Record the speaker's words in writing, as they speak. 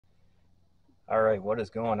Alright, what is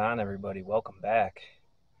going on, everybody? Welcome back.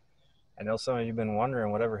 I know some of you have been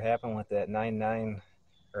wondering whatever happened with that 9.9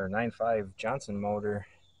 or 9.5 Johnson motor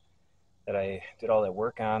that I did all that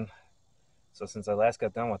work on. So since I last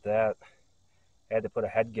got done with that, I had to put a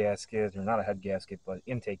head gasket, or not a head gasket, but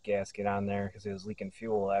intake gasket on there because it was leaking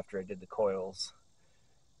fuel after I did the coils.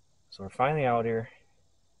 So we're finally out here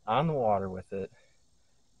on the water with it.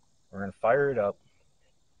 We're going to fire it up,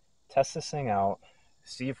 test this thing out,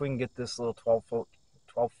 see if we can get this little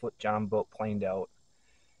 12-foot John boat planed out.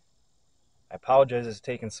 I apologize it's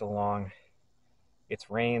taken so long. It's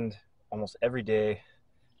rained almost every day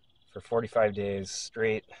for 45 days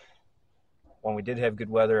straight. When we did have good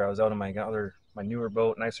weather, I was out on my newer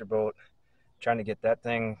boat, nicer boat, trying to get that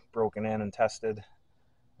thing broken in and tested.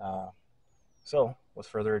 So, with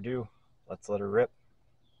further ado, let's let her rip.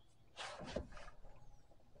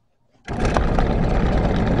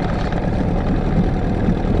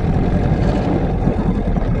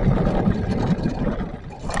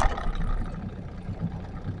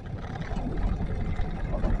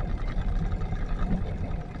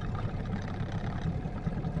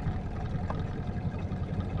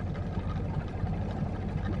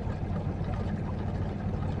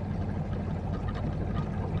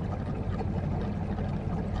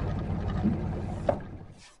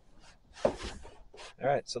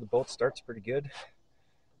 Alright, so the boat starts pretty good.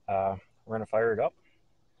 We're going to fire it up,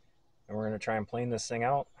 and we're going to try and plane this thing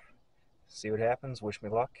out, see what happens. Wish me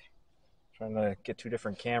luck. Trying to get two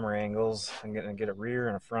different camera angles. I'm going to get a rear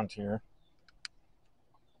and a front here.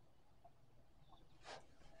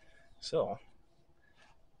 So,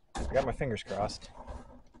 I got my fingers crossed.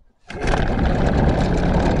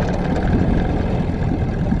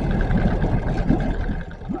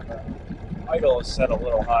 Idle is set a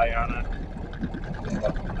little high on it.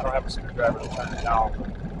 I don't have a screwdriver to turn it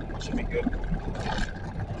down. It should be good.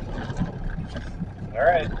 All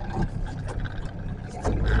right.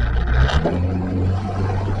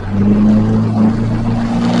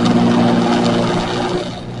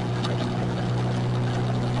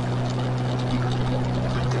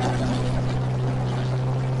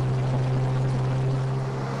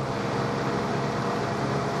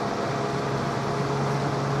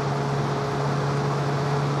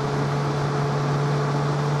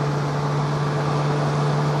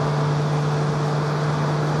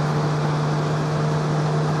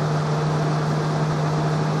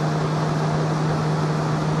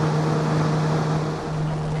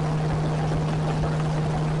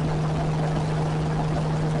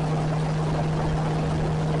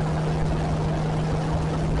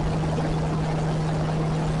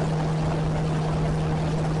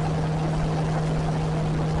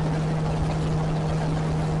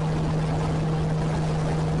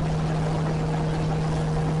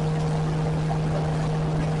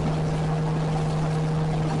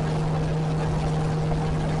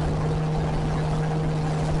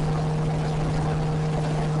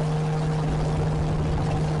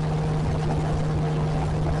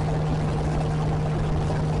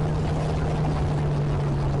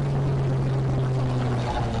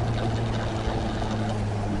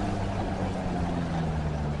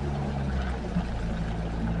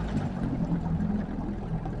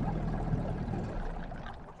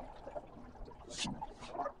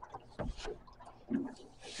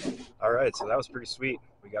 Alright, so that was pretty sweet.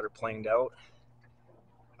 We got her planed out.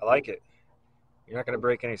 I like it. You're not going to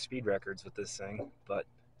break any speed records with this thing, but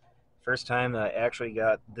first time that I actually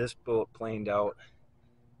got this boat planed out.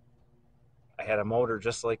 I had a motor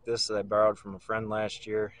just like this that I borrowed from a friend last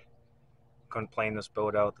year. Couldn't plane this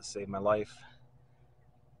boat out to save my life.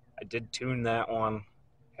 I did tune that one.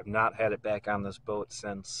 Have not had it back on this boat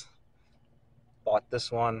since. Bought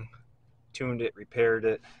this one, tuned it, repaired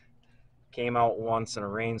it. Came out once in a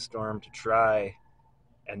rainstorm to try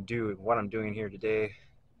and do what I'm doing here today,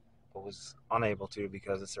 but was unable to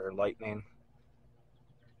because it started lightning.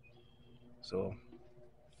 So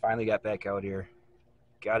finally got back out here,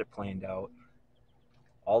 got it planed out.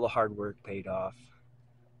 All the hard work paid off.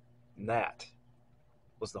 And that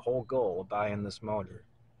was the whole goal of buying this motor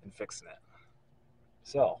and fixing it.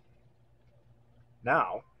 So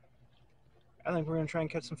now I think we're going to try and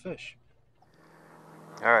catch some fish.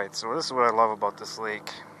 Alright, so this is what I love about this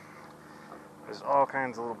lake. There's all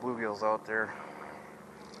kinds of little bluegills out there.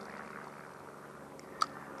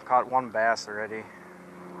 Caught one bass already.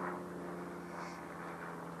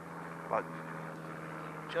 But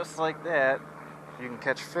just like that, you can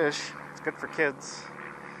catch fish. It's good for kids.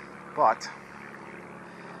 But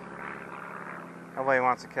nobody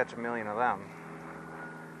wants to catch a million of them.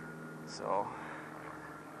 So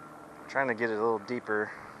I'm trying to get it a little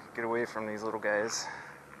deeper, get away from these little guys.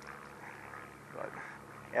 But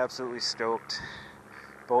absolutely stoked.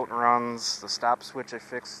 Boat runs, the stop switch I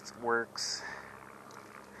fixed works.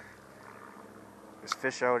 There's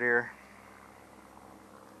fish out here.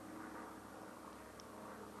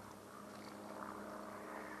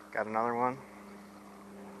 Got another one.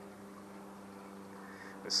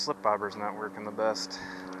 The slip bobber's not working the best.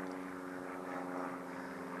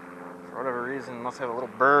 For whatever reason, must have a little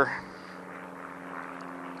burr.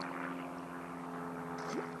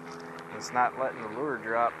 It's not letting the lure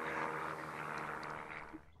drop.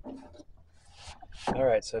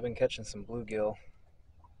 Alright, so I've been catching some bluegill.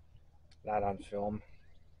 Not on film.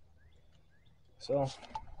 So,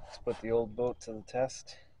 let's put the old boat to the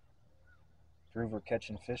test. Prove we're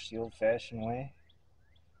catching fish the old-fashioned way.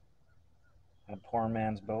 On a poor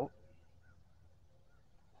man's boat.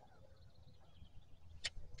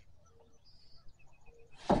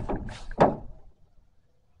 So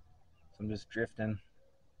I'm just drifting.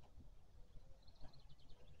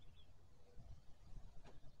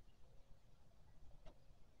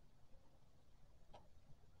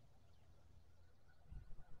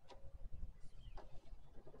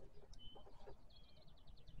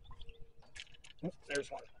 Oh, there's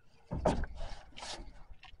one.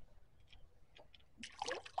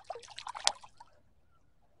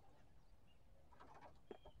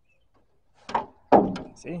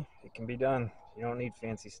 See, it can be done. You don't need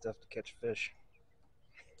fancy stuff to catch fish.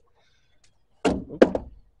 Oop.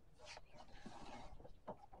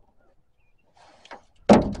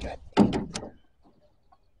 Okay.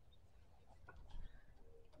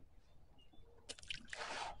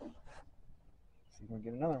 See if we can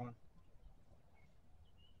get another one.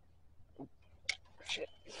 Oop. Shit,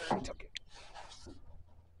 he's already took it.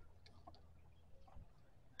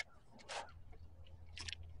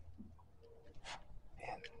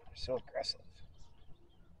 Man, they're so aggressive.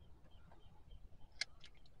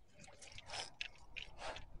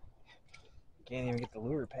 Can't even get the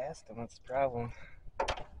lure past them, that's the problem.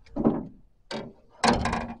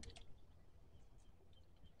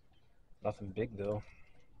 Nothing big though.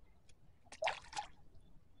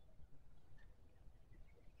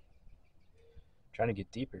 Trying to get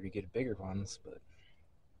deeper to get bigger ones, but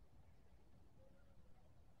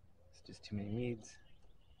it's just too many weeds.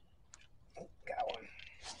 Oh, got one.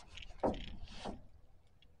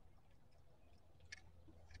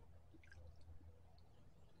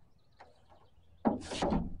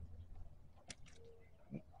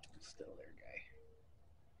 Still there, guy.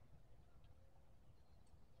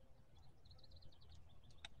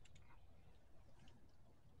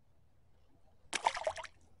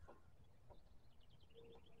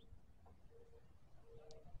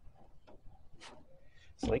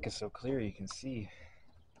 This lake is so clear you can see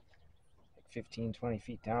like 15, 20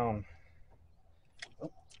 feet down.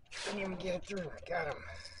 Oh, didn't even get it through. Got him.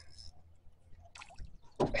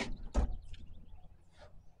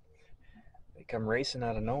 They come racing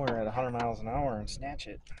out of nowhere at 100 miles an hour and snatch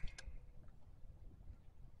it.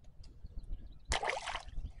 I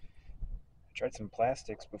tried some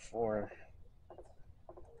plastics before.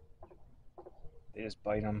 They just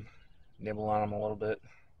bite them, nibble on them a little bit,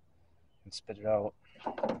 and spit it out.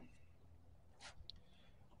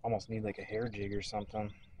 Almost need like a hair jig or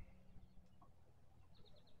something.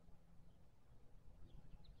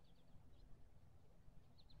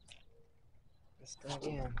 This thing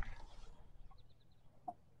again.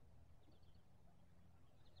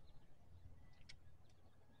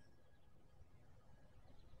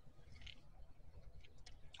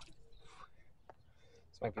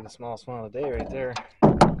 This might be the smallest one of the day right there.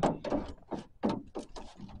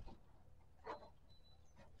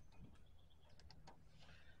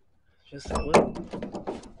 Just a little.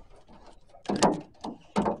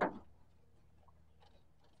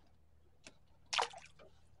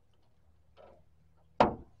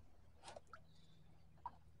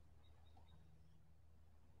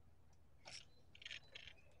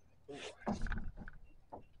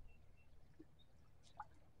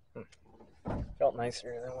 Felt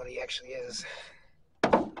nicer than what he actually is.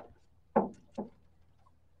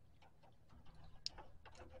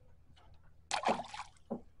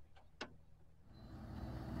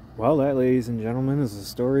 Well, that, ladies and gentlemen, is the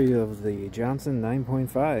story of the Johnson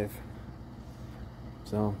 9.5.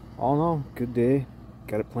 So, all in all, good day.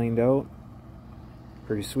 Got it planed out.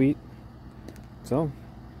 Pretty sweet. So,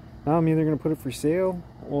 now I'm either going to put it for sale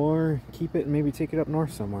or keep it and maybe take it up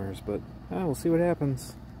north somewhere. But we'll see what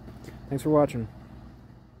happens. Thanks for watching.